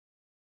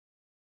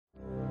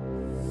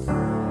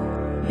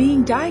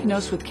Being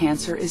diagnosed with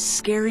cancer is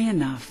scary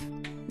enough.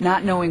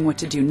 Not knowing what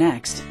to do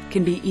next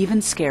can be even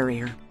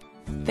scarier.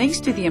 Thanks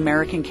to the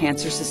American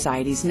Cancer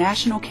Society's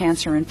National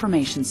Cancer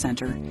Information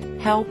Center,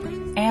 help,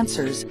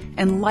 answers,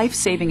 and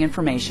life-saving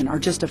information are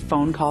just a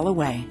phone call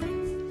away.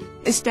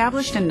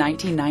 Established in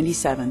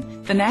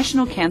 1997, the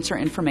National Cancer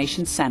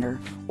Information Center,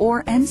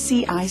 or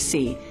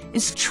NCIC,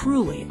 is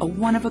truly a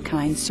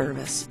one-of-a-kind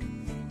service.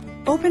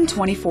 Open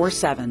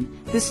 24/7,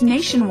 this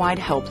nationwide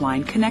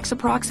helpline connects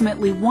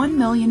approximately 1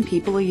 million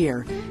people a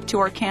year to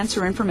our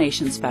cancer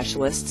information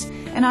specialists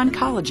and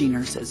oncology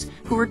nurses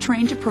who are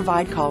trained to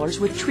provide callers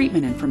with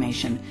treatment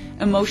information,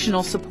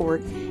 emotional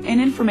support,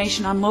 and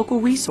information on local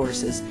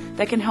resources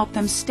that can help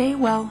them stay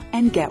well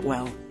and get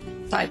well.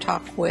 I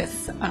talk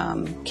with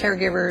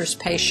caregivers,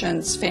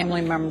 patients,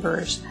 family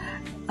members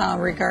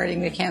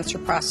regarding the cancer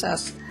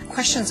process.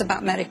 Questions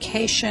about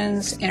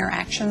medications,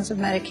 interactions of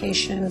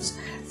medications,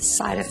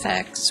 side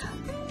effects,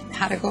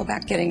 how to go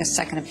about getting a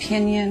second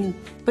opinion.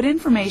 But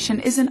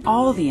information isn't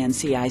all the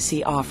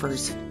NCIC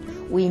offers.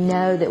 We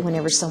know that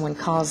whenever someone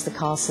calls the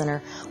call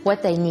center,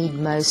 what they need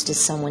most is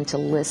someone to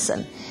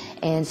listen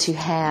and to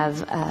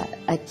have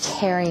a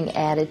caring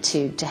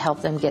attitude to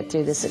help them get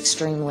through this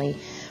extremely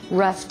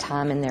rough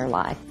time in their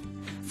life.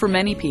 For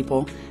many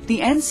people, the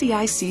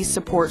NCIC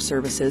support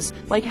services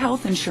like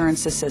health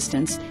insurance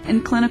assistance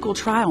and clinical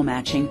trial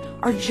matching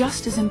are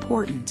just as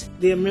important.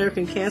 The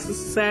American Cancer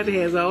Society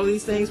has all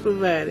these things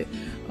provided.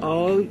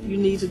 All you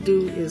need to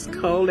do is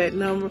call that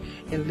number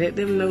and let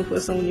them know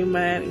what's on your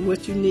mind and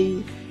what you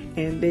need,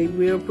 and they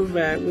will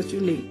provide what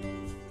you need.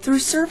 Through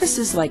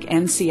services like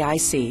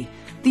NCIC,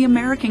 the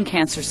American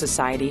Cancer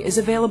Society is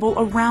available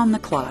around the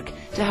clock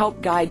to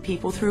help guide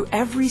people through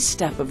every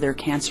step of their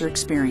cancer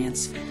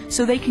experience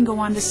so they can go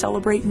on to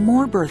celebrate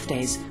more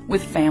birthdays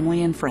with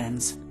family and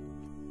friends.